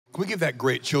Can we give that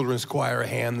great children's choir a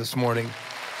hand this morning?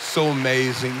 So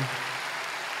amazing.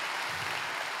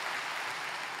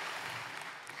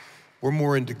 We're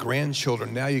more into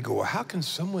grandchildren. Now you go, well, how can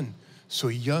someone so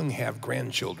young have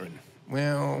grandchildren?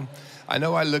 Well, I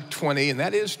know I look 20, and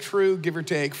that is true, give or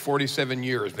take 47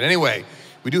 years. But anyway,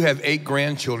 we do have 8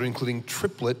 grandchildren, including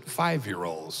triplet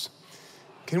 5-year-olds.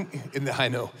 I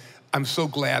know, I'm so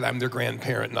glad I'm their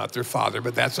grandparent, not their father,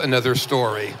 but that's another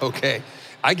story, okay?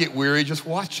 I get weary just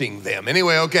watching them.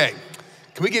 Anyway, okay,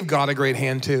 can we give God a great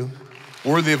hand too?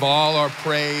 Worthy of all our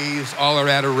praise, all our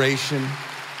adoration.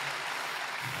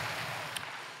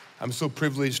 I'm so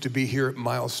privileged to be here at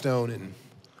Milestone, and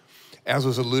as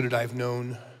was alluded, I've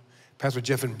known Pastor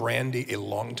Jeff and Brandy a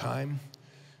long time.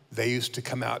 They used to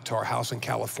come out to our house in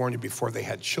California before they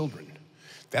had children.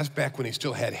 That's back when he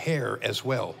still had hair as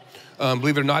well.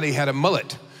 Believe it or not, he had a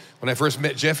mullet. When I first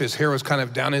met Jeff, his hair was kind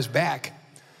of down his back.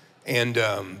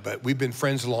 But we've been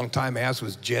friends a long time, as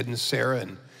was Jed and Sarah,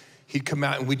 and he'd come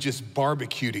out and we'd just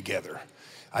barbecue together.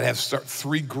 I'd have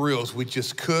 3 grills. We'd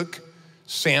just cook,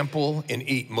 sample, and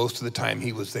eat most of the time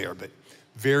he was there. But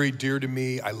very dear to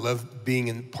me. I love being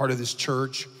in part of this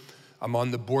church. I'm on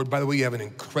the board. By the way, you have an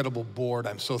incredible board.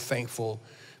 I'm so thankful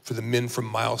for the men from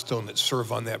Milestone that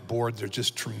serve on that board. They're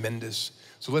just tremendous.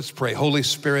 So let's pray. Holy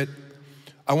Spirit,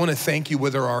 I want to thank you,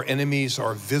 whether our enemies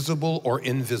are visible or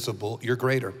invisible, you're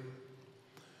greater.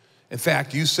 In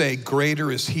fact, you say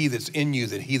greater is he that's in you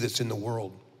than he that's in the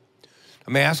world.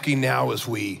 I'm asking now as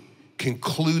we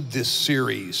conclude this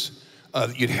series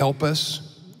that you'd help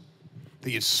us,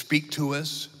 that you'd speak to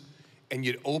us, and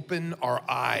you'd open our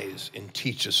eyes and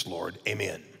teach us, Lord.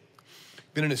 Amen.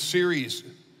 Been in a series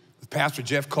with Pastor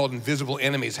Jeff called Invisible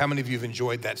Enemies. How many of you have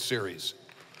enjoyed that series?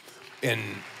 And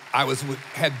I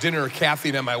had dinner with Kathy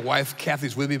and my wife.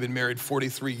 Kathy's with me, been married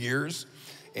 43 years,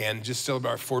 and just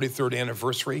celebrated our 43rd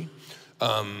anniversary.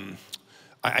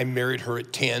 I married her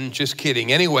at 10, just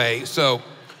kidding. Anyway,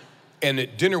 and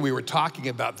at dinner we were talking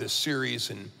about this series,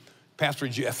 and Pastor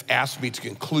Jeff asked me to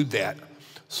conclude that.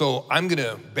 So I'm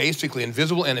gonna basically,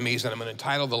 Invisible Enemies, and I'm gonna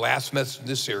title the last message in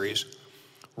this series,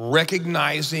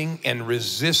 Recognizing and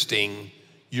Resisting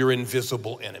Your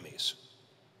Invisible Enemies.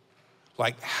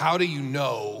 Like, how do you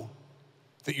know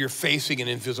that you're facing an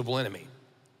invisible enemy?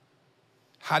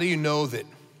 How do you know that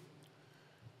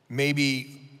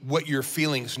maybe what you're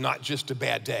feeling is not just a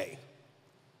bad day,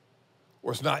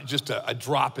 or it's not just a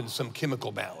drop in some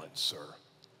chemical balance, or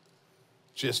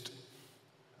just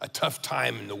a tough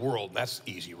time in the world? That's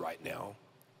easy right now.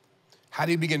 How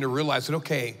do you begin to realize that,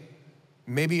 okay,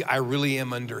 maybe I really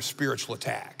am under spiritual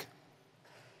attack?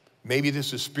 Maybe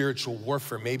this is spiritual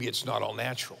warfare. Maybe it's not all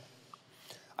natural.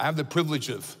 I have the privilege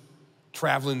of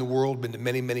traveling the world, been to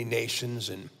many, many nations,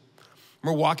 and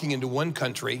we're walking into one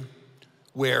country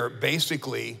where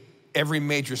basically every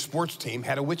major sports team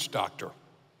had a witch doctor.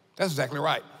 That's exactly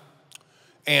right.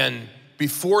 And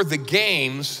before the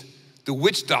games, the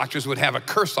witch doctors would have a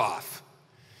curse off.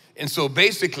 And so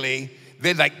basically,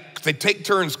 they'd take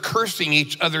turns cursing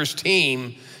each other's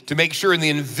team to make sure in the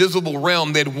invisible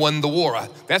realm they'd won the war.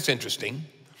 That's interesting.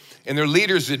 And their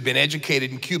leaders had been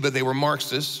educated in Cuba. They were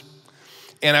Marxists.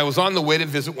 And I was on the way to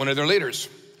visit one of their leaders.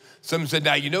 Someone said,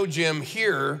 now, you know, Jim,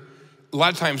 here, a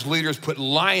lot of times leaders put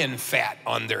lion fat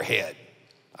on their head.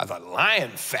 I thought, lion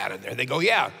fat in there? They go,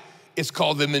 yeah, it's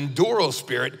called the Mindoro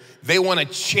spirit. They want to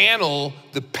channel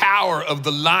the power of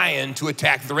the lion to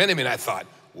attack their enemy. And I thought,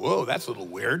 whoa, that's a little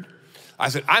weird. I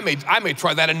said, I may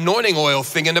try that anointing oil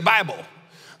thing in the Bible.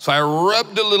 So I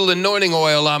rubbed a little anointing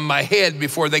oil on my head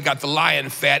before they got the lion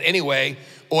fat. Anyway,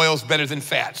 oil's better than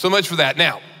fat. So much for that.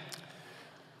 Now,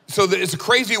 so it's a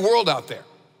crazy world out there.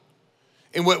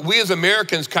 And what we as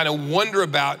Americans kind of wonder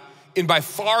about, and by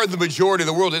far the majority of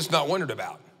the world, it's not wondered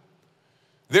about.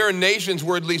 There are nations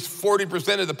where at least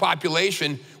 40% of the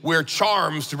population wear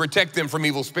charms to protect them from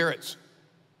evil spirits.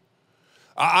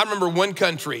 I remember one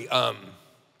country,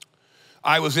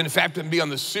 I was in fact to be on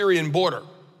the Syrian border.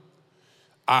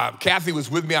 Kathy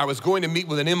was with me. I was going to meet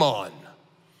with an imam,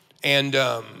 and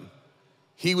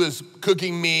he was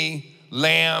cooking me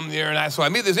lamb there, and so I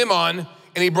meet this imam,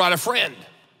 and he brought a friend.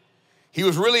 He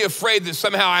was really afraid that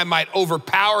somehow I might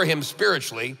overpower him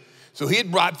spiritually, so he had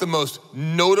brought the most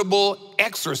notable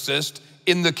exorcist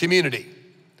in the community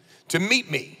to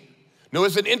meet me. Now,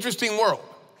 it's an interesting world,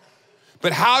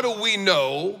 but how do we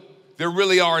know there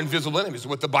really are invisible enemies?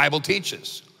 What the Bible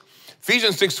teaches.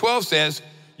 Ephesians 6:12 says,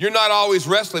 you're not always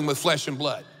wrestling with flesh and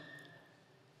blood.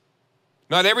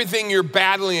 Not everything you're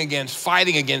battling against,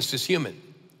 fighting against is human,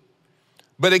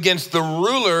 but against the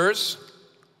rulers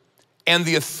and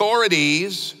the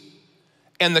authorities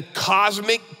and the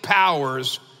cosmic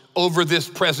powers over this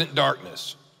present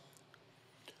darkness.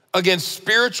 against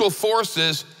spiritual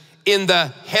forces in the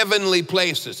heavenly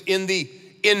places, in the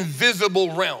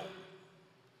invisible realm.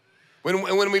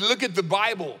 When we look at the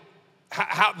Bible,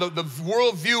 how the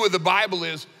worldview of the Bible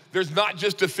is, there's not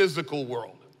just a physical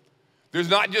world. There's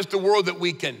not just a world that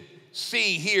we can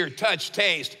see, hear, touch,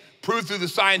 taste, prove through the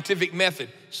scientific method,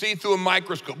 see through a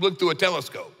microscope, look through a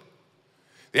telescope.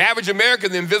 The average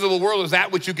American, the invisible world is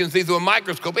that which you can see through a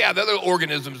microscope. Yeah, there are other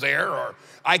organisms there, or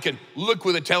I can look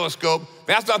with a telescope.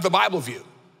 That's not the Bible view.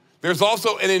 There's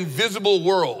also an invisible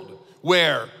world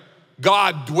where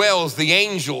God dwells, the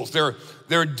angels, there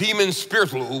are demon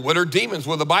spirits. What are demons?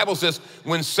 Well, the Bible says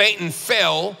when Satan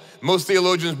fell, most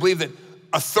theologians believe that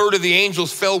a third of the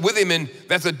angels fell with him, and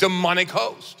that's a demonic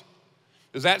host.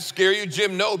 Does that scare you,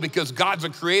 Jim? No, because God's a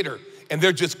creator, and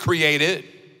they're just created.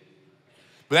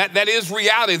 But that is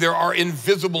reality. There are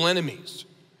invisible enemies.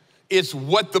 It's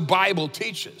what the Bible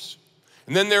teaches.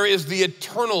 And then there is the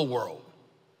eternal world.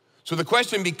 So the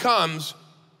question becomes,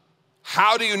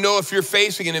 how do you know if you're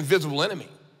facing an invisible enemy?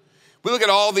 We look at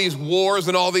all these wars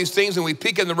and all these things, and we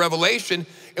peek in the Revelation,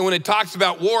 and when it talks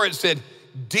about war, it said,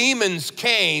 demons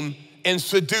came and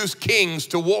seduced kings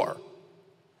to war.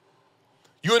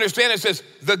 You understand? It says,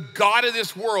 the God of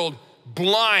this world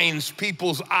blinds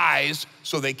people's eyes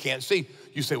so they can't see.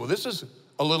 You say, well, this is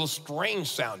a little strange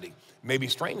sounding. Maybe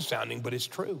strange sounding, but it's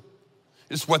true.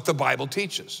 It's what the Bible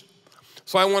teaches.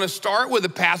 So I want to start with a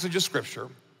passage of scripture.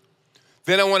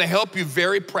 Then I want to help you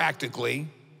very practically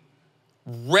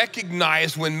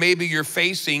recognize when maybe you're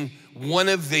facing one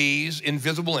of these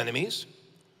invisible enemies.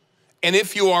 And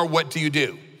if you are, what do you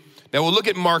do? Now we'll look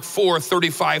at Mark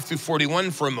 4:35 through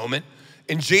 41 for a moment.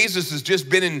 And Jesus has just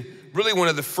been in really one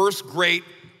of the first great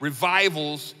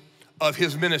revivals of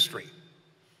his ministry.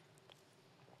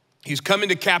 He's coming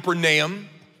to Capernaum,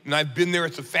 and I've been there.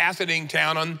 It's a fascinating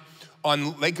town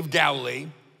on Lake of Galilee.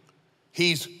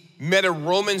 He's met a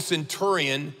Roman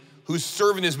centurion whose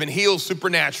servant has been healed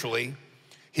supernaturally.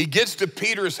 He gets to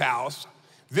Peter's house.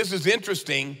 This is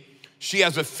interesting. She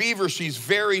has a fever. She's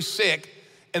very sick.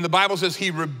 And the Bible says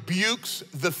he rebukes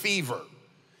the fever.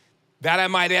 That, I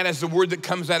might add, is the word that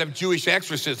comes out of Jewish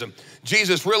exorcism.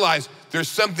 Jesus realized there's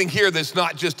something here that's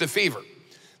not just a fever.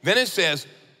 Then it says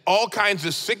all kinds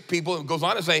of sick people, it goes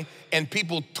on to say, and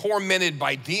people tormented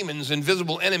by demons,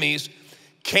 invisible enemies,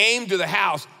 came to the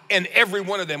house, and every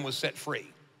one of them was set free.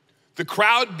 The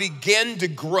crowd began to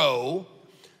grow,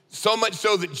 so much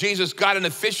so that Jesus got in a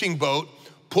fishing boat,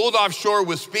 pulled offshore,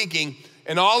 was speaking,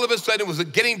 and all of a sudden it was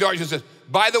getting dark. He says,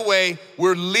 by the way,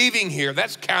 we're leaving here.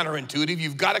 That's counterintuitive.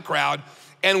 You've got a crowd,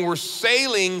 and we're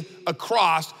sailing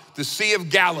across the Sea of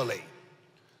Galilee.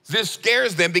 This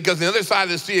scares them because the other side of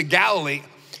the Sea of Galilee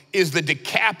is the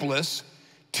Decapolis,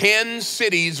 10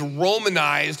 cities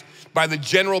Romanized by the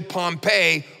General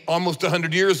Pompey almost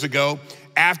 100 years ago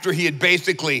after he had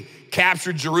basically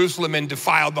captured Jerusalem and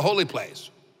defiled the holy place.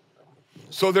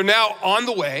 So they're now on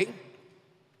the way.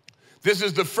 This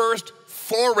is the first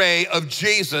foray of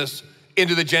Jesus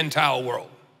into the Gentile world.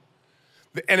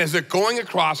 And as they're going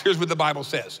across, here's what the Bible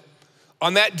says.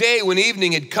 On that day when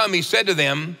evening had come, he said to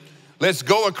them, let's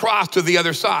go across to the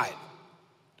other side.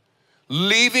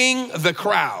 Leaving the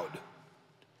crowd,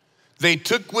 they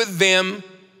took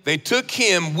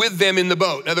him with them in the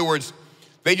boat. In other words,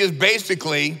 they just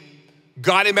basically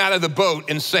got him out of the boat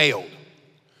and sailed.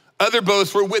 Other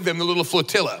boats were with them, the little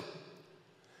flotilla.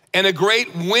 And a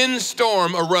great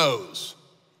windstorm arose.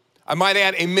 I might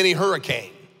add, a mini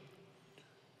hurricane.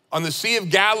 On the Sea of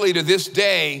Galilee to this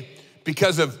day,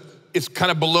 because of it's kind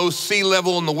of below sea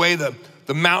level and the way the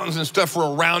mountains and stuff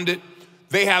are around it,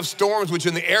 they have storms which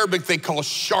in the Arabic they call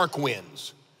shark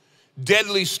winds.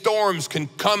 Deadly storms can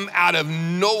come out of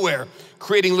nowhere,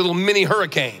 creating little mini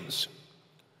hurricanes.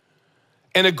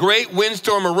 And a great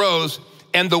windstorm arose,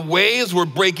 and the waves were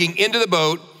breaking into the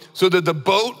boat so that the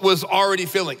boat was already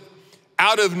filling.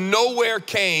 Out of nowhere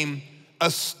came a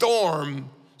storm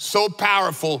so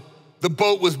powerful, the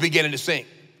boat was beginning to sink.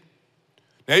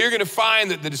 Now you're gonna find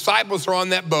that the disciples are on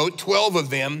that boat, 12 of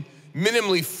them,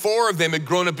 minimally 4 of them had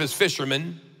grown up as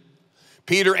fishermen,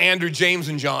 Peter, Andrew, James,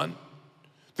 and John.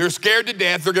 They're scared to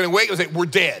death. They're gonna wake up and say, we're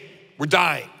dead, we're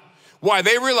dying. Why?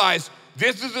 They realize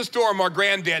this is the storm our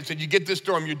granddad said, you get this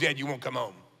storm, you're dead, you won't come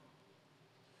home.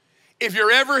 If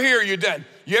you're ever here, you're done.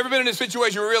 You ever been in a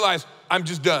situation where you realize, I'm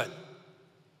just done?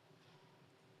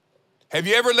 Have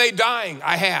you ever laid dying?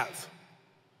 I have. Have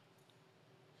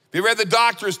you ever had the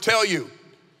doctors tell you,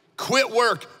 quit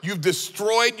work, you've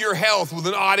destroyed your health with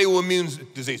an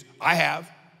autoimmune disease? I have.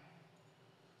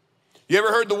 You ever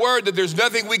heard the word that there's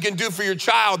nothing we can do for your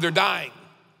child, they're dying?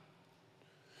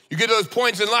 You get to those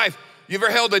points in life, You ever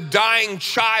held a dying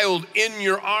child in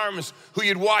your arms who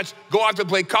you'd watch go out to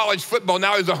play college football?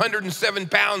 Now he's 107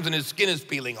 pounds and his skin is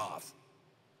peeling off.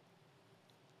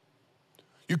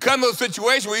 You come to a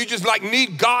situation where you just like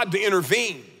need God to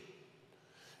intervene.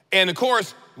 And of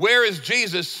course, where is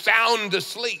Jesus? Sound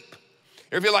asleep.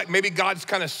 You ever feel like maybe God's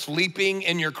kind of sleeping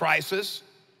in your crisis?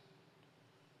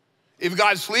 If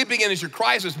God's sleeping in your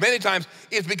crisis, many times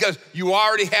it's because you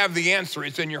already have the answer.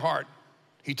 It's in your heart.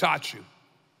 He taught you.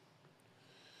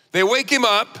 They wake him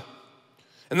up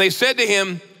and they said to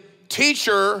him,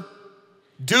 "Teacher,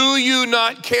 do you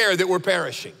not care that we're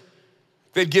perishing?"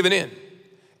 They'd given in.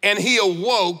 And he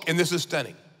awoke, and this is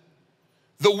stunning.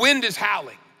 The wind is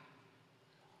howling.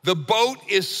 The boat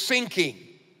is sinking.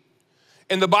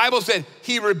 And the Bible said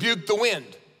he rebuked the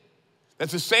wind.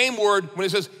 That's the same word when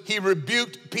it says he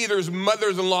rebuked Peter's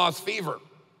mother-in-law's fever.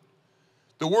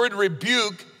 The word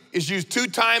rebuke is used 2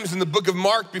 times in the book of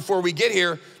Mark before we get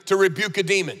here to rebuke a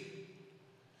demon.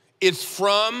 It's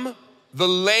from the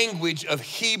language of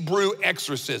Hebrew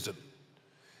exorcism.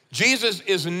 Jesus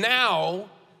is now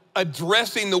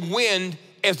addressing the wind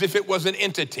as if it was an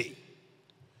entity.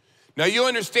 Now you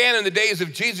understand in the days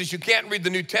of Jesus, you can't read the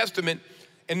New Testament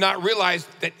and not realize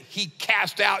that he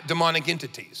cast out demonic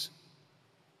entities.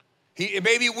 It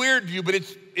may be weird to you, but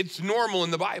it's normal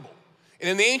in the Bible. And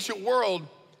in the ancient world,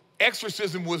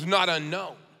 exorcism was not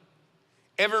unknown.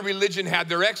 Every religion had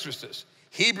their exorcists.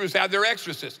 Hebrews had their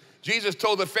exorcists. Jesus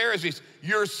told the Pharisees,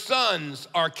 your sons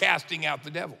are casting out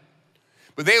the devil.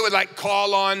 But they would like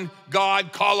call on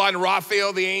God, call on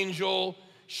Raphael the angel,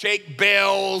 shake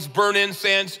bells, burn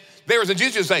incense.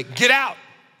 Jesus would say, get out.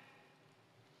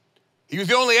 He was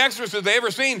the only exorcist they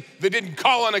ever seen that didn't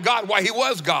call on a God. Why? He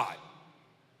was God.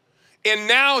 And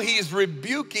now he's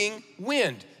rebuking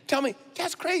wind. Tell me,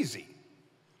 that's crazy.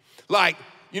 Like,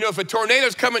 you know, if a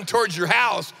tornado's coming towards your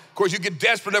house, of course you get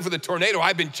desperate enough for the tornado.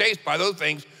 I've been chased by those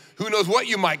things. Who knows what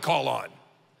you might call on?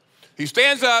 He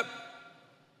stands up,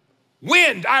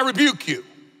 wind, I rebuke you.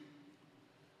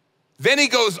 Then he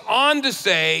goes on to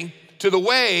say to the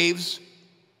waves,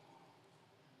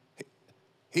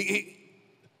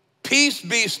 peace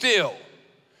be still.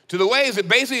 To the waves, it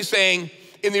basically is saying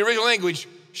in the original language,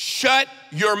 shut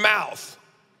your mouth.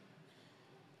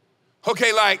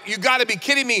 Okay, like you gotta be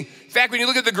kidding me. In fact, when you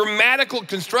look at the grammatical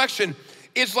construction,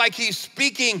 it's like he's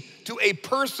speaking to a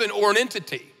person or an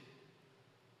entity.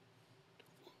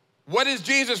 What does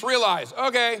Jesus realize?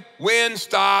 Okay, wind,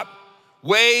 stop.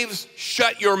 Waves,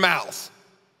 shut your mouth.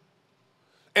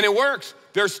 And it works.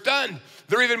 They're stunned.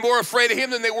 They're even more afraid of him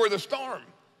than they were the storm.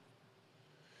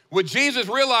 What Jesus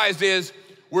realized is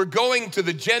we're going to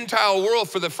the Gentile world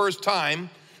for the first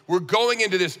time. We're going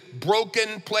into this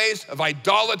broken place of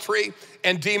idolatry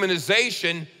and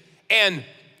demonization, and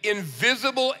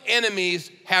invisible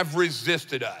enemies have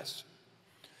resisted us.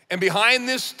 And behind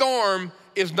this storm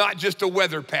is not just a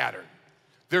weather pattern.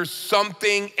 There's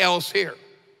something else here.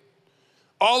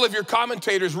 All of your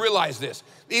commentators realize this.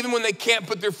 Even when they can't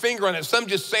put their finger on it, some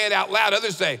just say it out loud.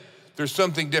 Others say, there's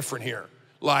something different here.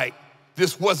 Like,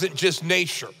 this wasn't just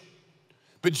nature.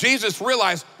 But Jesus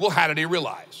realized, well, how did he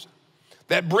realize?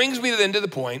 That brings me then to the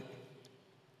point,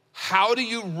 how do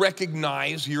you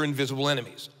recognize your invisible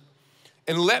enemies?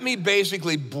 And let me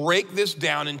basically break this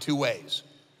down in 2 ways.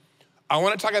 I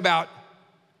want to talk about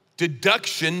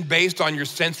deduction based on your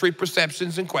sensory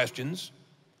perceptions and questions.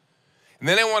 And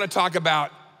then I want to talk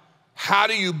about how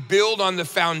do you build on the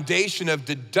foundation of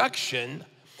deduction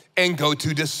and go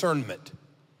to discernment?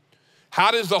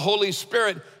 How does the Holy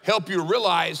Spirit help you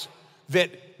realize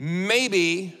that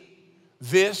maybe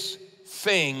this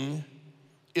thing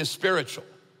is spiritual?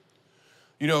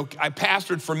 You know, I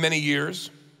pastored for many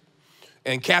years,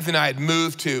 and Kathy and I had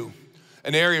moved to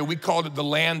an area, we called it the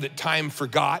land that time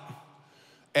forgot,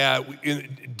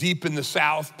 deep in the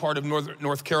south part of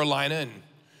North Carolina, and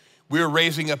we were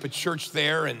raising up a church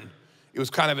there, and it was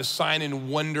kind of a sign and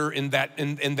wonder in that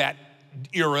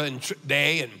era and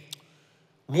day. And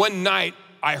one night,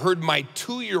 I heard my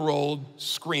 2-year-old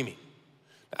screaming.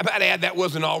 I might add that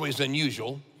wasn't always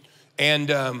unusual.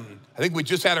 And I think we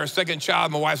just had our 2nd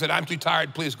child. My wife said, I'm too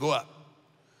tired, please go up.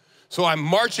 So I'm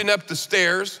marching up the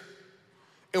stairs,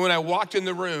 and when I walked in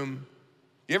the room,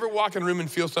 you ever walk in a room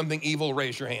and feel something evil?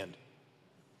 Raise your hand.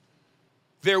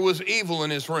 There was evil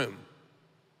in his room.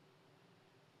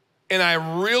 And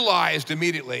I realized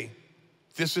immediately,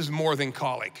 this is more than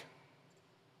colic.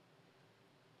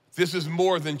 This is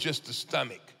more than just the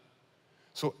stomach.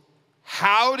 So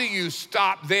how do you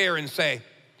stop there and say,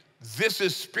 this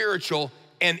is spiritual,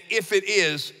 and if it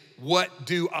is, what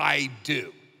do I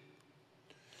do?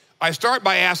 I start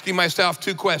by asking myself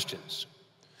 2 questions.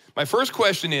 My first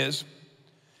question is,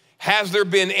 Has there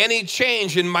been any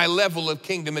change in my level of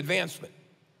kingdom advancement?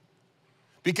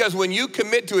 Because when you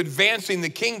commit to advancing the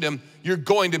kingdom, you're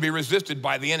going to be resisted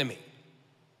by the enemy.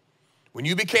 When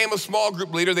you became a small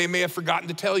group leader, they may have forgotten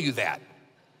to tell you that.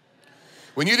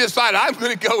 When you decide, I'm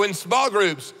going to go in small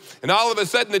groups, and all of a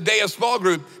sudden the day of small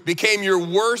group became your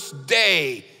worst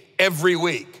day every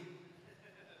week.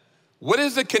 What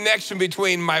is the connection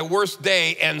between my worst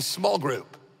day and small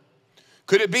group?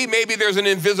 Could it be maybe there's an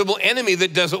invisible enemy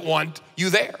that doesn't want you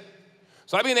there?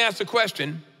 So I've been asked the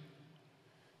question,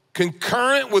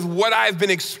 concurrent with what I've been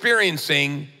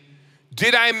experiencing,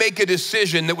 did I make a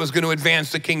decision that was going to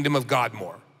advance the kingdom of God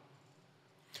more?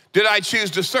 Did I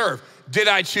choose to serve? Did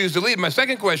I choose to lead? My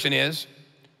second question is,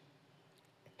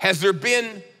 has there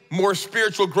been more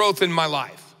spiritual growth in my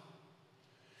life?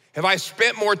 Have I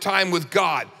spent more time with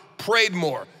God, prayed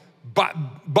more,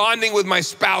 bonding with my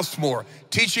spouse more,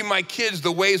 teaching my kids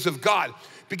the ways of God?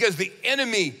 Because the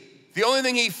enemy, the only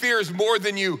thing he fears more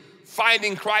than you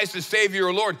finding Christ as Savior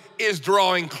or Lord is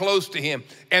drawing close to him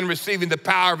and receiving the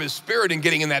power of his Spirit and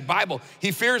getting in that Bible.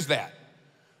 He fears that.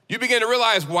 You begin to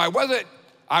realize, why was it?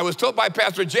 I was told by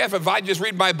Pastor Jeff, if I just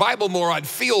read my Bible more, I'd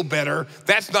feel better.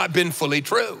 That's not been fully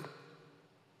true.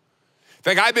 In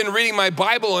fact, I've been reading my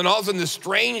Bible and all of a sudden this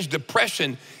strange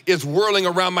depression is whirling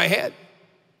around my head.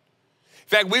 In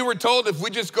fact, we were told if we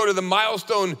just go to the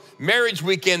Milestone Marriage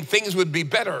Weekend, things would be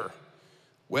better.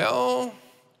 Well,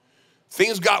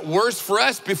 things got worse for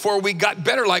us before we got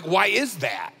better. Like, why is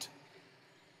that?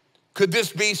 Could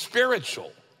this be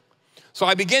spiritual? So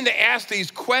I began to ask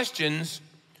these questions.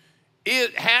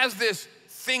 Has this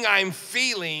thing I'm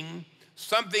feeling,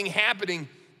 something happening,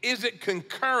 is it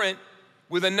concurrent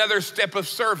with another step of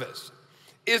service?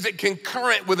 Is it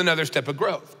concurrent with another step of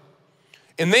growth?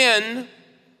 And then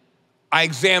I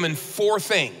examined 4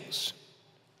 things: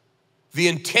 the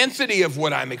intensity of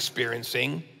what I'm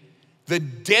experiencing, the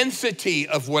density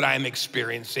of what I'm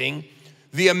experiencing,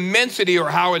 the immensity or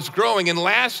how it's growing, and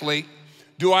lastly,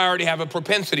 do I already have a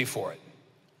propensity for it?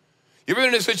 You ever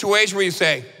been in a situation where you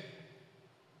say,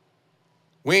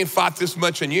 we ain't fought this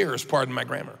much in years, pardon my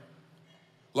grammar.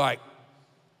 Like,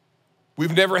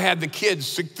 we've never had the kids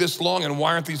sick this long, and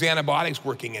why aren't these antibiotics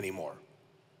working anymore?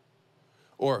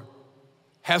 Or,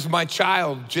 has my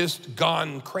child just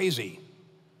gone crazy?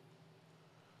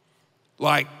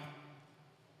 Like,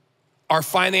 our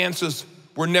finances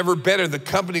were never better. The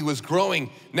company was growing.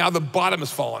 Now the bottom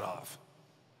has fallen off.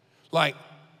 Like,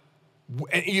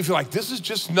 and you feel like this is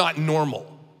just not normal.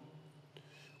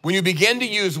 When you begin to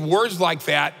use words like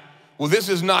that, well, this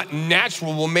is not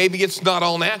natural. Well, maybe it's not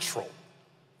all natural.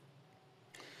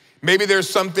 Maybe there's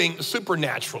something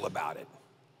supernatural about it.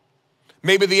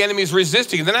 Maybe the enemy's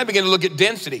resisting. And then I begin to look at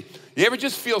density. You ever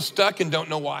just feel stuck and don't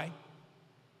know why?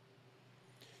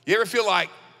 You ever feel like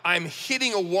I'm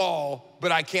hitting a wall,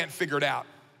 but I can't figure it out?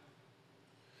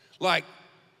 Like,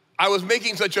 I was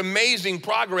making such amazing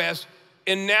progress,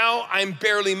 and now I'm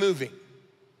barely moving.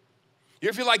 You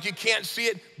ever feel like you can't see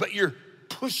it, but you're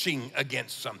pushing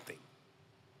against something?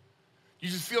 You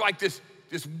just feel like this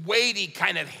weighty,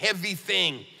 kind of heavy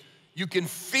thing. You can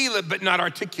feel it, but not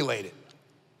articulate it.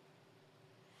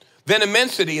 Then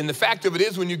immensity, and the fact of it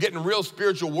is, when you get in real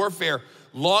spiritual warfare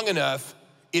long enough,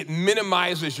 it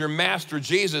minimizes your master,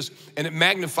 Jesus, and it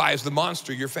magnifies the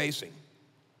monster you're facing.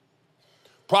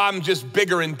 Problem just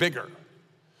bigger and bigger.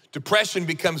 Depression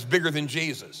becomes bigger than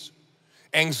Jesus.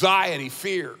 Anxiety,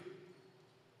 fear.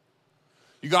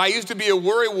 You go, I used to be a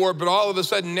worry wart, but all of a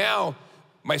sudden now,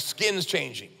 my skin's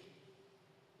changing.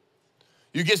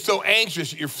 You get so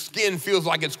anxious, your skin feels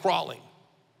like it's crawling.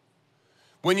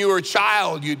 When you were a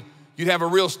child, you'd have a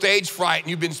real stage fright and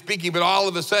you've been speaking, but all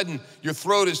of a sudden, your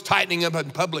throat is tightening up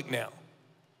in public now.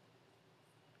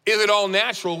 Is it all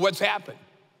natural? What's happened?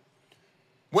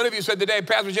 One of you said today,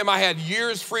 Pastor Jim, I had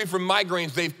years free from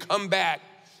migraines. They've come back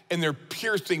and they're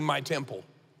piercing my temple.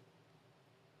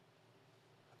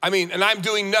 I mean, and I'm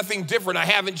doing nothing different. I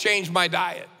haven't changed my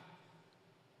diet.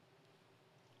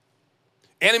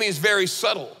 Enemy is very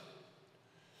subtle.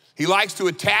 He likes to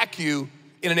attack you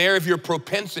in an area of your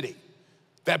propensity.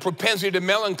 That propensity to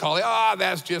melancholy,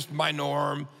 that's just my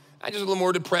norm. I'm just a little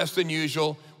more depressed than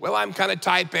usual. Well, I'm kind of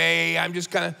type A. I'm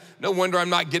just kind of, no wonder I'm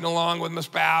not getting along with my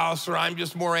spouse, or I'm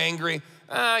just more angry.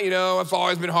 It's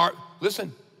always been hard.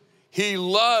 Listen, he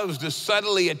loves to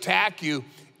subtly attack you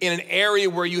in an area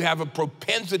where you have a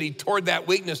propensity toward that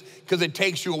weakness because it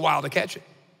takes you a while to catch it.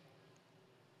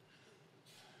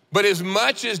 But as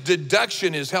much as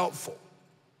deduction is helpful,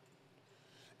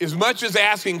 as much as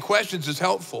asking questions is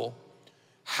helpful,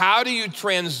 how do you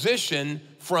transition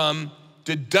from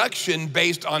deduction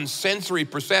based on sensory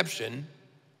perception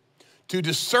to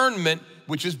discernment,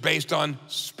 which is based on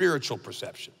spiritual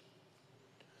perception.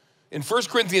 In 1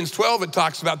 Corinthians 12, it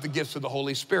talks about the gifts of the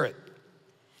Holy Spirit.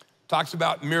 It talks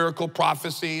about miracle,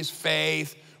 prophecies,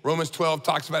 faith. Romans 12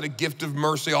 talks about a gift of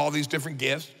mercy, all these different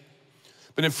gifts.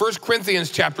 But in 1 Corinthians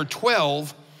chapter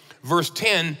 12, verse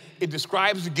 10, it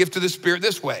describes the gift of the Spirit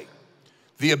this way: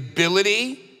 the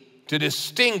ability to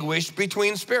distinguish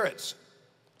between spirits.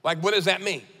 Like, what does that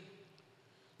mean?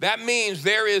 That means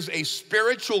there is a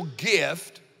spiritual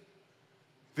gift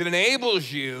that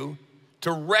enables you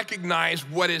to recognize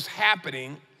what is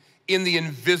happening in the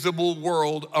invisible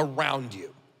world around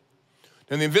you.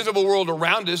 In the invisible world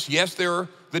around us, yes, there are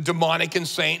the demonic and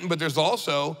Satan, but there's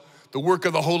also the work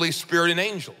of the Holy Spirit and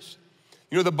angels.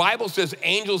 You know, the Bible says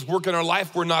angels work in our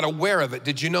life, we're not aware of it.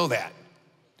 Did you know that?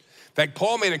 In fact,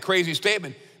 Paul made a crazy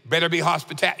statement. You better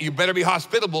be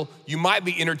hospitable. You might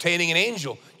be entertaining an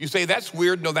angel. You say, that's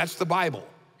weird. No, that's the Bible.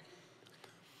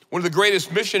 One of the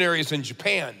greatest missionaries in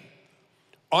Japan,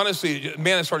 honestly,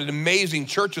 man, that started amazing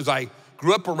churches. I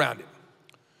grew up around him.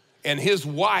 And his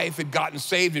wife had gotten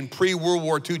saved in pre-World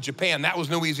War II Japan. That was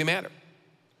no easy matter.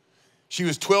 She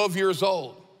was 12 years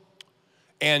old,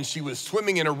 and she was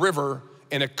swimming in a river,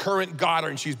 and a current got her,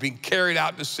 and she's being carried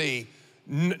out to sea.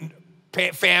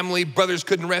 Family, brothers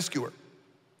couldn't rescue her.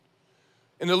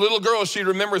 And the little girl, she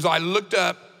remembers, I looked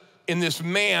up, and this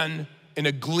man in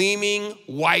a gleaming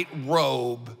white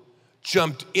robe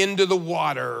jumped into the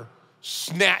water,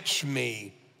 snatched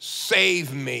me,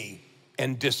 saved me,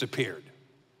 and disappeared.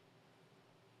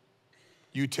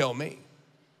 You tell me.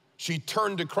 She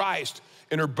turned to Christ,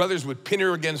 and her brothers would pin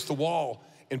her against the wall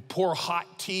and pour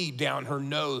hot tea down her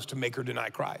nose to make her deny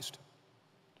Christ.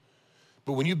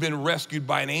 But when you've been rescued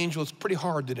by an angel, it's pretty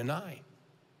hard to deny.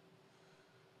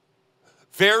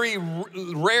 Very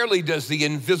rarely does the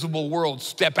invisible world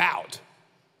step out.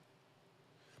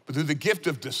 But through the gift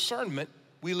of discernment,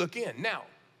 we look in. Now,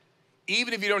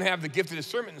 even if you don't have the gift of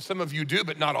discernment, and some of you do,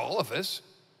 but not all of us,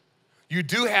 you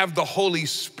do have the Holy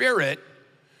Spirit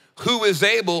who is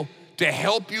able to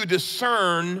help you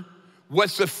discern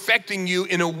what's affecting you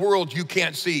in a world you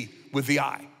can't see with the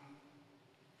eye.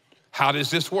 How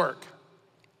does this work?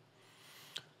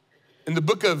 In the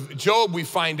book of Job, we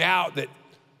find out that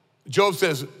Job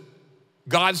says,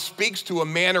 God speaks to a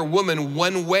man or woman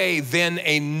one way, then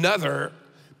another,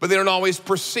 but they don't always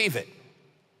perceive it.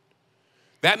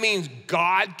 That means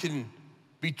God can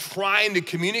be trying to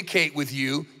communicate with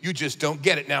you, you just don't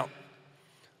get it. Now,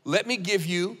 let me give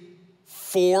you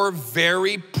 4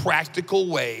 very practical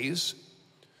ways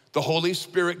the Holy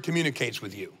Spirit communicates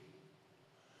with you.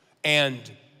 And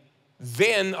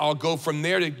then I'll go from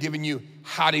there to giving you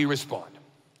how do you respond.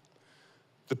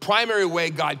 The primary way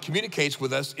God communicates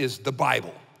with us is the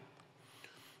Bible.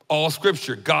 All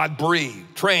scripture, God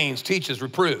breathed, trains, teaches,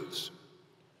 reproves.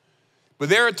 But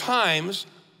there are times,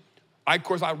 of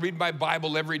course, I read my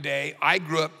Bible every day. I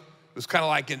grew up, it was kind of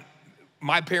like,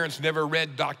 my parents never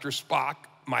read Dr. Spock,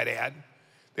 might add.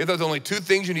 They thought there's only 2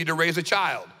 things you need to raise a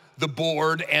child, the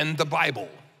board and the Bible.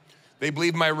 They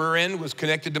believed my rear end was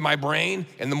connected to my brain,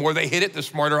 and the more they hit it, the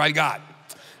smarter I got.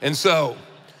 And so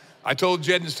I told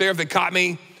Jed and Sarah if they caught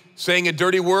me saying a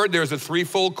dirty word, there's a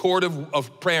 3-fold cord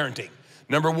of parenting.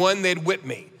 Number 1, they'd whip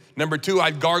me. Number 2,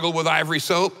 I'd gargle with ivory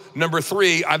soap. Number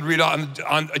 3, I'd read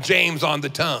on James on the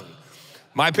tongue.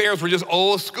 My parents were just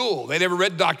old school. They never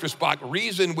read Dr. Spock,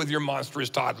 reason with your monstrous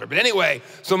toddler. But anyway,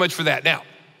 so much for that. Now,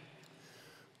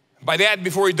 my dad,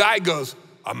 before he died, goes,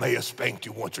 I may have spanked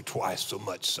you once or twice so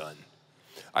much, son.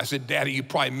 I said, Daddy, you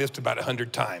probably missed about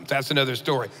 100 times. That's another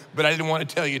story. But I didn't want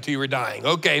to tell you till you were dying.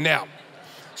 Okay, now.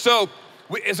 So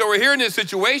we're here in this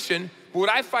situation. But what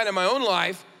I find in my own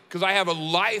life, because I have a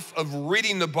life of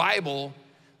reading the Bible,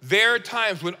 there are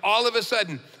times when all of a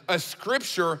sudden a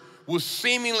scripture will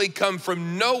seemingly come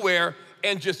from nowhere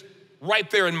and just right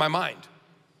there in my mind.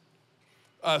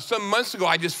 Some months ago,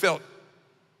 I just felt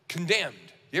condemned.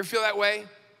 You ever feel that way?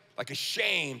 Like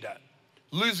ashamed,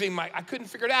 losing I couldn't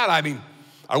figure it out. I mean,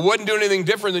 I wasn't doing anything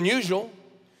different than usual,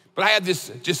 but I had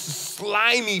this just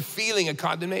slimy feeling of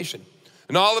condemnation.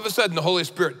 And all of a sudden, the Holy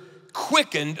Spirit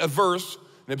quickened a verse,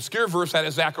 an obscure verse out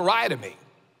of Zechariah to me,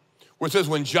 where it says,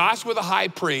 when Joshua the high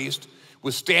priest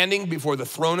was standing before the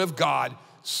throne of God,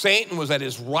 Satan was at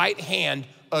his right hand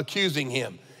accusing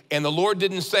him. And the Lord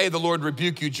didn't say, the Lord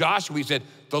rebuke you, Joshua. He said,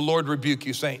 the Lord rebuke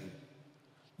you, Satan.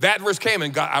 That verse came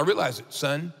and God, I realized it,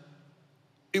 son.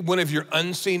 One of your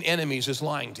unseen enemies is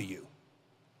lying to you.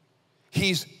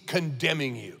 He's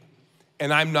condemning you.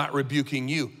 And I'm not rebuking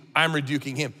you, I'm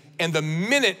rebuking him. And the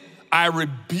minute I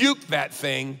rebuked that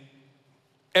thing,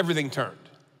 everything turned.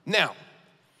 Now,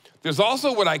 there's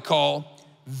also what I call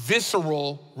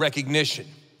visceral recognition.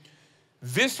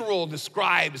 Visceral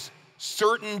describes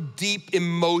certain deep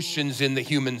emotions in the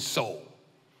human soul.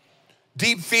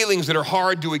 Deep feelings that are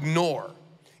hard to ignore,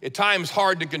 at times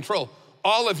hard to control.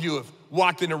 All of you have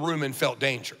walked in a room and felt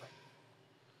danger.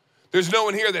 There's no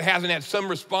one here that hasn't had some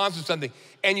response to something,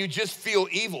 and you just feel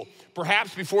evil.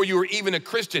 Perhaps before you were even a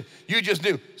Christian, you just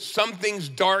knew something's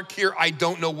dark here, I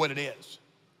don't know what it is.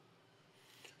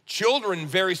 Children,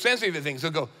 very sensitive to things,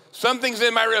 they'll go, something's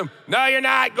in my room. No, you're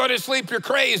not, go to sleep, you're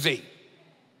crazy.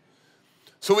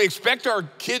 So we expect our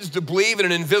kids to believe in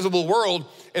an invisible world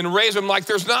and raise them like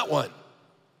there's not one.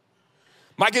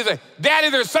 My kids say, Daddy,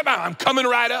 there's something, I'm coming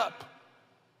right up.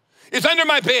 It's under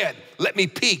my bed, let me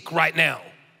peek right now.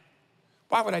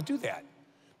 Why would I do that?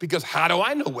 Because how do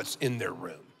I know what's in their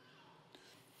room?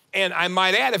 And I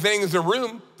might add, if anything's in their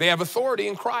room, they have authority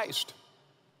in Christ.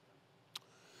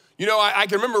 You know, I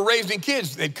can remember raising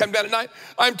kids. They'd come down at night,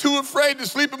 I'm too afraid to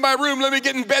sleep in my room, let me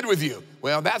get in bed with you.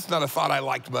 Well, that's not a thought I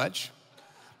liked much.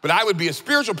 But I would be a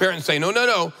spiritual parent and say, no, no,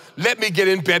 no, let me get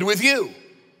in bed with you.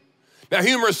 Now,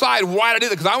 humor aside, why did I do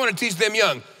that? Because I want to teach them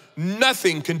young,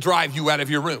 nothing can drive you out of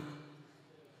your room.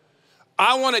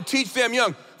 I want to teach them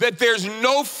young that there's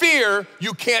no fear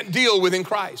you can't deal with in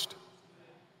Christ.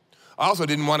 I also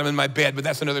didn't want them in my bed, but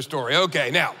that's another story.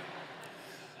 Okay, now.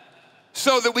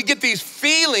 So that we get these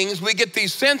feelings, we get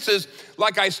these senses,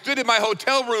 like I stood in my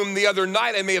hotel room the other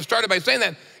night, I may have started by saying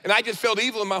that, and I just felt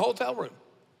evil in my hotel room.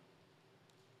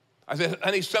 I said,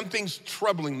 honey, something's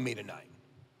troubling me tonight.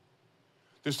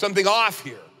 There's something off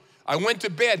here. I went to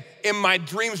bed and my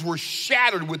dreams were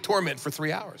shattered with torment for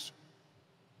 3 hours.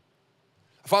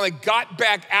 I finally got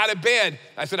back out of bed.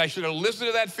 I said, I should have listened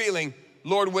to that feeling.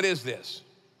 Lord, what is this?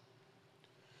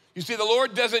 You see, the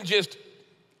Lord doesn't just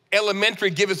elementary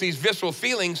give us these visceral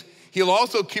feelings. He'll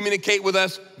also communicate with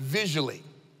us visually.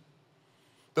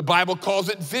 The Bible calls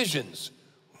it visions.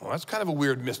 Well, that's kind of a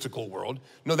weird mystical world.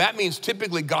 No, that means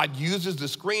typically God uses the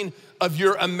screen of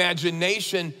your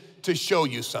imagination to show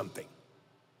you something.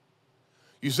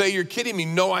 You say, you're kidding me.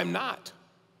 No, I'm not.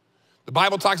 The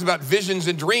Bible talks about visions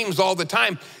and dreams all the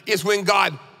time. It's when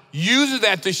God uses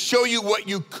that to show you what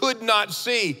you could not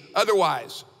see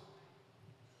otherwise.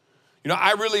 You know,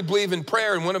 I really believe in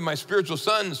prayer, and one of my spiritual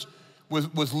sons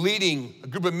was leading a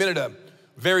group of men at a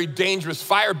very dangerous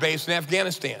fire base in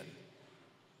Afghanistan.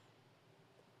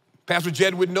 Pastor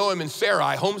Jed would know him, and Sarah,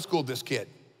 I homeschooled this kid.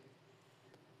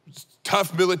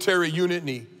 Tough military unit, and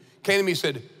he came to me and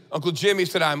said, Uncle Jim, he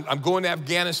said, I'm going to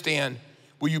Afghanistan.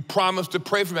 Will you promise to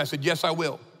pray for me? I said, yes, I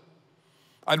will.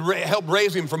 I'd help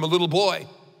raise him from a little boy.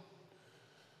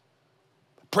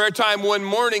 Prayer time one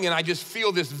morning, and I just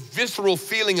feel this visceral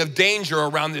feeling of danger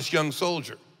around this young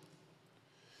soldier.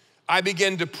 I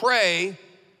began to pray.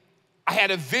 I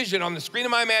had a vision on the screen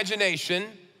of my imagination.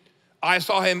 I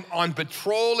saw him on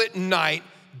patrol at night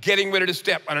getting ready to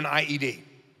step on an IED.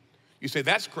 You say,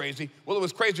 that's crazy. Well, it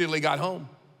was crazy till he got home.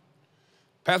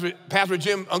 Pastor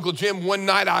Jim, Uncle Jim, one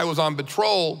night I was on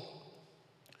patrol,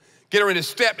 getting ready to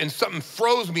step, and something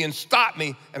froze me and stopped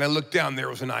me, and I looked down, there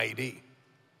was an IED.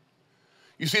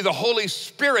 You see, the Holy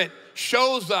Spirit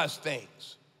shows us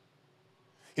things.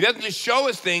 He doesn't just show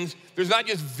us things. There's not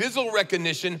just visual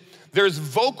recognition, there's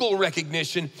vocal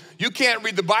recognition. You can't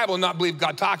read the Bible and not believe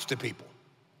God talks to people.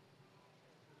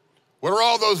 What are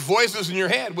all those voices in your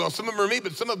head? Well, some of them are me,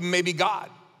 but some of them may be God.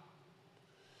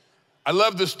 I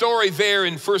love the story there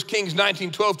in 1 Kings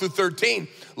 19, 12 through 13.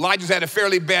 Elijah's had a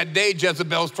fairly bad day.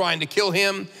 Jezebel's trying to kill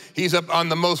him. He's up on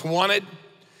the most wanted.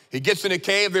 He gets in a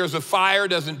cave, there's a fire,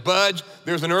 doesn't budge.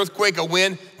 There's an earthquake, a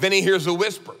wind, then he hears a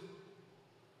whisper.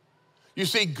 You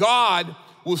see, God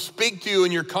will speak to you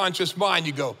in your conscious mind.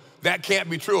 You go, that can't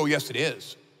be true. Oh, yes, it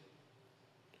is.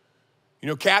 You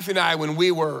know, Kathy and I, when we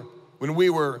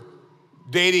were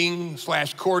dating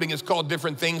 / courting, it's called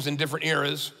different things in different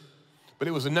eras, but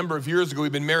it was a number of years ago.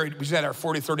 We've been married. We just had our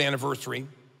 43rd anniversary.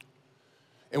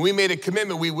 And we made a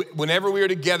commitment. Whenever we were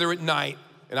together at night,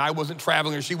 and I wasn't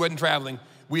traveling or she wasn't traveling,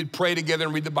 we'd pray together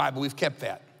and read the Bible. We've kept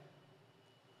that.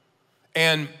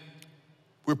 And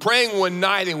we're praying one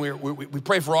night, and we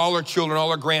pray for all our children,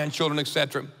 all our grandchildren,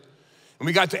 etc. And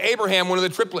we got to Abraham, one of the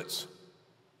triplets.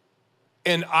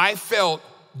 And I felt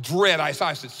dread. I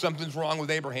said, something's wrong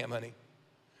with Abraham, honey.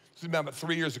 This is about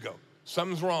 3 years ago.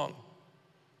 Something's wrong.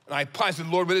 And I said,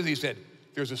 Lord, what is it? He said,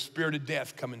 there's a spirit of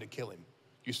death coming to kill him.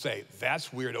 You say,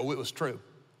 that's weird. Oh, it was true.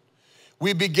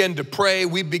 We begin to pray.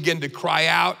 We begin to cry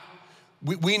out.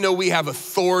 We know we have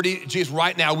authority. Jesus,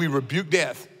 right now, we rebuke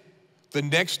death. The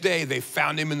next day, they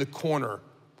found him in the corner,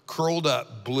 curled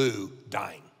up, blue,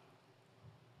 dying.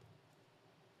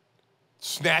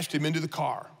 Snatched him into the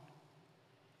car,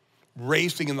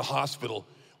 racing in the hospital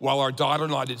while our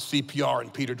daughter-in-law did CPR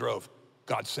and Peter drove.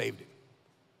 God saved him.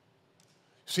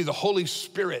 See, the Holy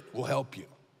Spirit will help you.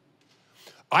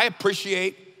 I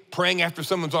appreciate praying after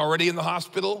someone's already in the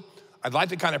hospital. I'd like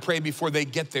to kind of pray before they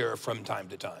get there from time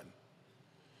to time.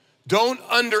 Don't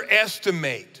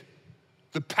underestimate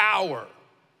the power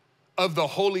of the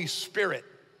Holy Spirit.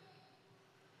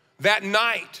 That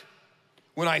night,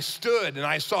 when I stood and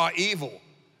I saw evil,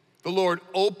 the Lord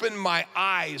opened my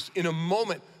eyes in a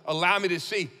moment, allowed me to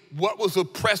see what was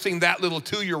oppressing that little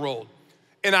 2-year-old.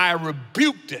 And I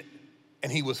rebuked it,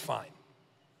 and he was fine.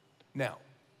 Now,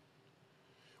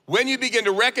 when you begin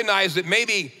to recognize that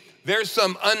maybe there's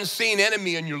some unseen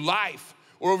enemy in your life,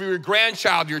 or over your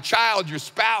grandchild, your child, your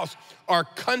spouse, our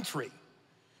country.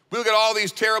 We look at all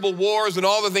these terrible wars and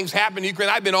all the things happening in Ukraine.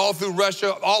 I've been all through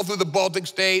Russia, all through the Baltic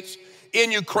states,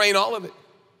 in Ukraine, all of it.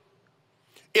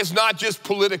 It's not just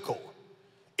political.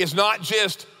 It's not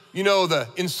just, the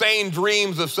insane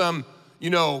dreams of some,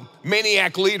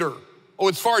 maniac leader. Oh,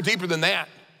 it's far deeper than that.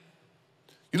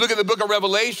 You look at the book of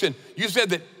Revelation, you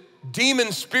said that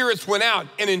demon spirits went out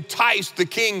and enticed the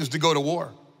kings to go to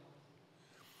war.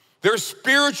 There's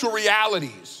spiritual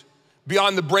realities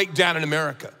beyond the breakdown in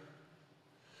America.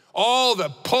 All the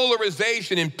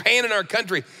polarization and pain in our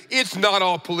country, it's not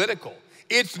all political.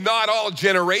 It's not all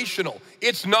generational.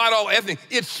 It's not all ethnic.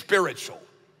 It's spiritual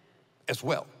as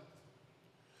well.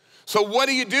 So what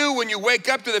do you do when you wake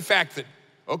up to the fact that,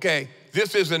 okay,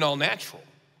 this isn't all natural?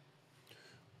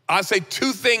 I'll say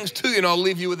 2 things to you, and I'll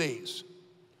leave you with these.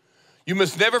 You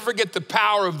must never forget the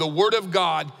power of the Word of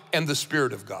God and the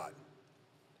Spirit of God.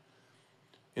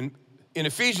 In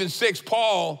Ephesians 6,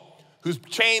 Paul, who's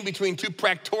chained between 2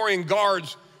 Praetorian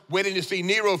guards waiting to see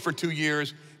Nero for 2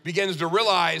 years, begins to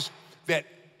realize that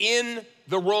in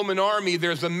the Roman army,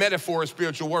 there's a metaphor of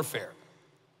spiritual warfare.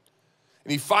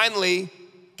 And he finally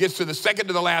gets to the second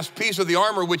to the last piece of the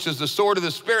armor, which is the sword of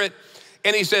the Spirit,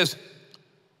 and he says,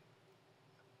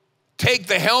 take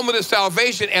the helmet of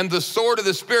salvation and the sword of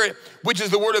the Spirit, which is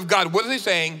the Word of God. What is he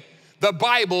saying? The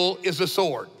Bible is a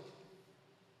sword.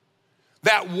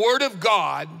 That Word of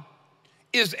God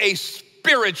is a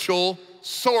spiritual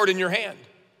sword in your hand.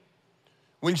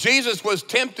 When Jesus was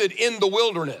tempted in the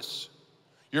wilderness,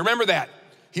 you remember that?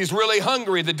 He's really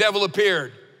hungry. The devil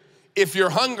appeared. If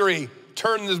you're hungry,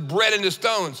 turn this bread into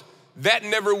stones. That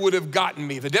never would have gotten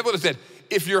me. The devil would have said,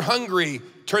 if you're hungry,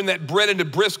 turn that bread into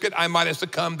brisket. I might have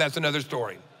succumbed. That's another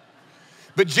story.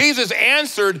 But Jesus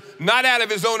answered, not out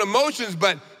of his own emotions,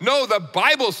 but no, the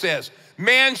Bible says,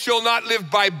 man shall not live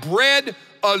by bread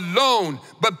alone,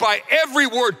 but by every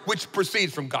word which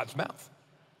proceeds from God's mouth.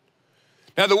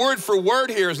 Now, the word for word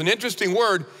here is an interesting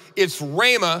word. It's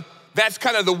rhema. That's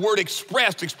kind of the word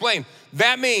expressed, explained.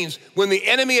 That means when the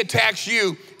enemy attacks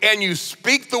you and you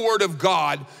speak the word of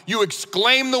God, you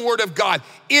exclaim the word of God,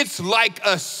 it's like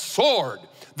a sword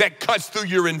that cuts through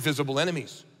your invisible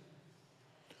enemies.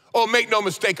 Oh, make no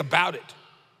mistake about it.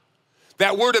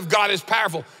 That word of God is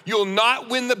powerful. You'll not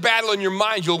win the battle in your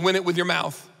mind, you'll win it with your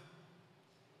mouth.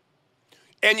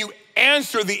 And you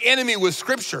answer the enemy with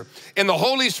scripture, and the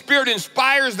Holy Spirit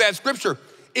inspires that scripture.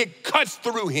 It cuts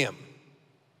through him.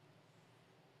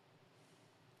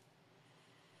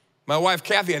 My wife,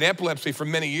 Kathy, had epilepsy for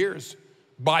many years,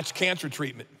 botched cancer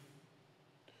treatment.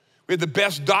 We had the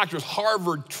best doctors,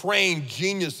 Harvard-trained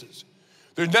geniuses.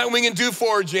 There's nothing we can do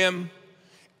for her, Jim.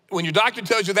 When your doctor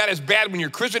tells you that, it's bad. When your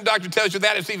Christian doctor tells you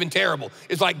that, it's even terrible.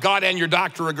 It's like God and your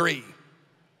doctor agree.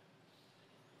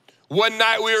 One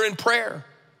night we were in prayer.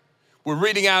 We're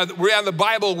reading out of the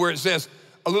Bible where it says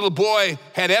a little boy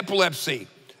had epilepsy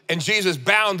and Jesus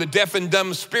bound the deaf and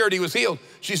dumb spirit. He was healed.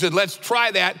 She said, let's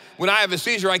try that. When I have a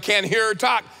seizure, I can't hear her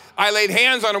talk. I laid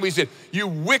hands on her. We said, you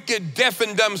wicked deaf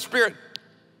and dumb spirit.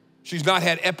 She's not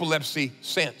had epilepsy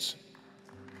since.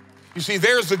 You see,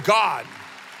 there's a God.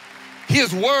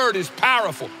 His word is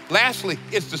powerful. Lastly,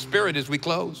 it's the Spirit as we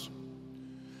close.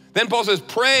 Then Paul says,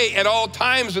 pray at all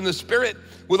times in the Spirit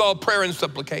with all prayer and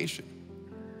supplication.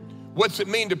 What's it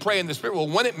mean to pray in the Spirit? Well,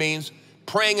 one, it means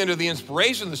praying under the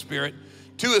inspiration of the Spirit.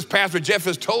 Two, as Pastor Jeff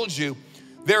has told you,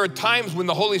 there are times when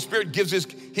the Holy Spirit gives his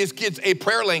kids a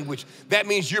prayer language. That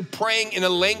means you're praying in a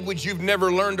language you've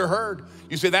never learned or heard.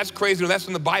 You say, that's crazy. No, that's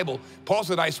in the Bible. Paul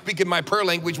said, I speak in my prayer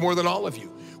language more than all of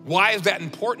you. Why is that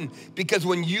important? Because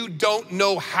when you don't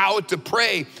know how to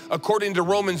pray, according to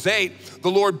Romans 8, the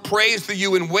Lord prays to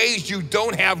you in ways you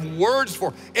don't have words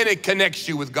for, and it connects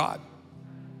you with God.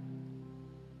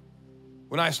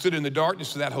 When I stood in the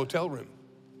darkness of that hotel room,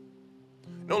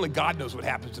 and only God knows what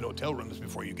happens in hotel rooms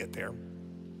before you get there,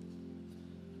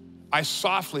 I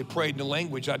softly prayed in a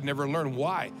language I'd never learned.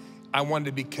 Why? I wanted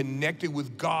to be connected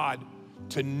with God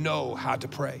to know how to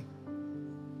pray,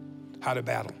 how to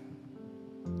battle.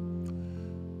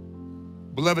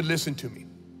 Beloved, listen to me.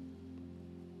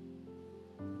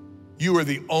 You are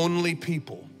the only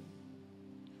people,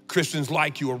 Christians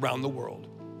like you around the world,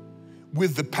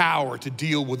 with the power to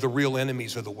deal with the real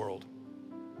enemies of the world.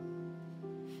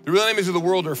 The real enemies of the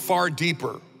world are far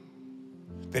deeper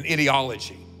than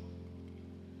ideology,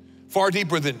 far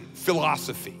deeper than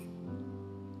philosophy,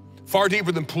 far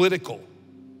deeper than political.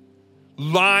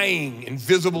 Lying,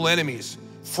 invisible enemies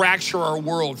fracture our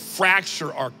world,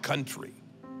 fracture our country,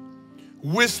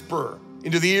 whisper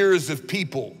into the ears of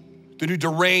people that do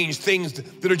deranged things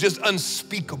that are just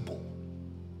unspeakable.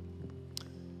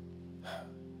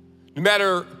 No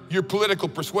matter your political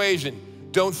persuasion,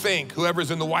 don't think whoever's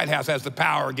in the White House has the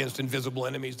power against invisible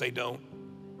enemies. They don't.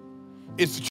 It's the